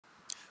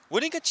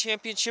Winning a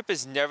championship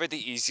is never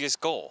the easiest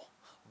goal,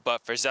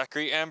 but for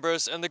Zachary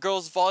Ambrose and the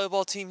girls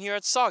volleyball team here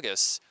at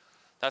Saugus,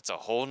 that's a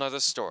whole nother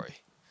story.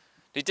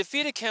 They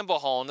defeated Campbell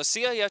Hall in the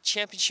CIF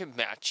Championship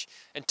match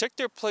and took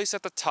their place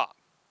at the top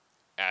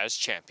as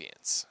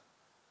champions.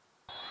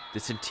 The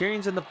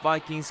Centurions and the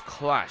Vikings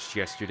clashed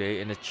yesterday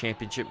in a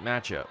championship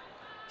matchup.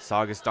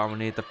 Saugus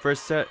dominated the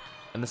first set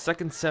and the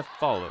second set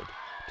followed.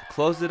 To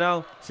close it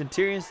out,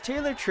 Centurions'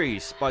 Taylor Tree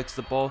spikes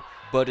the ball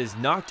but is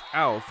knocked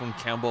out from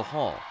Campbell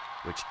Hall,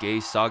 which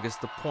gave Saugus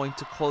the point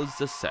to close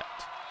the set.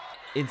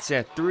 In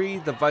set 3,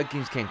 the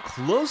Vikings came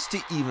close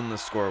to even the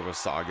score with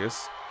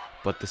Saugus,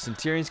 but the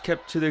Centurions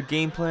kept to their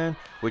game plan,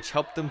 which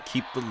helped them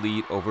keep the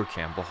lead over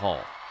Campbell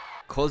Hall.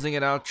 Closing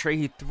it out,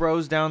 Trey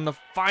throws down the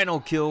final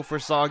kill for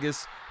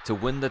Saugus to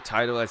win the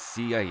title as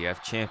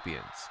CIF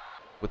champions.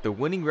 With a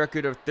winning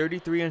record of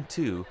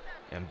 33-2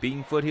 and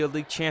being Foothill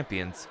League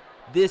champions,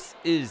 this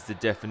is the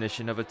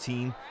definition of a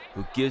team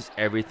who gives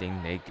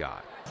everything they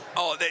got.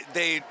 Oh,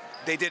 they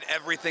did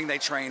everything they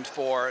trained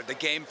for. The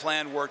game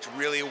plan worked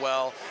really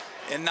well,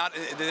 and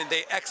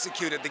they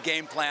executed the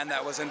game plan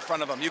that was in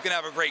front of them. You can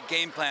have a great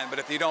game plan, but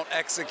if you don't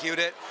execute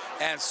it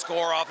and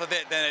score off of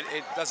it, then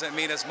it doesn't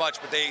mean as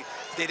much. But they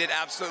did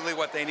absolutely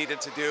what they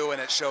needed to do,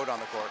 and it showed on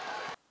the court.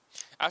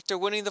 After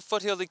winning the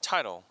Foothill League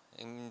title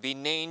and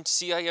being named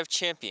CIF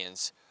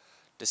champions,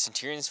 the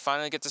Centurions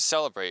finally get to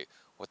celebrate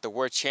what the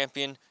word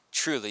champion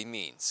truly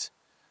means.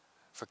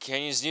 For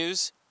Canyons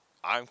News,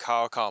 I'm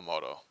Kyle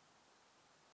Kawamoto.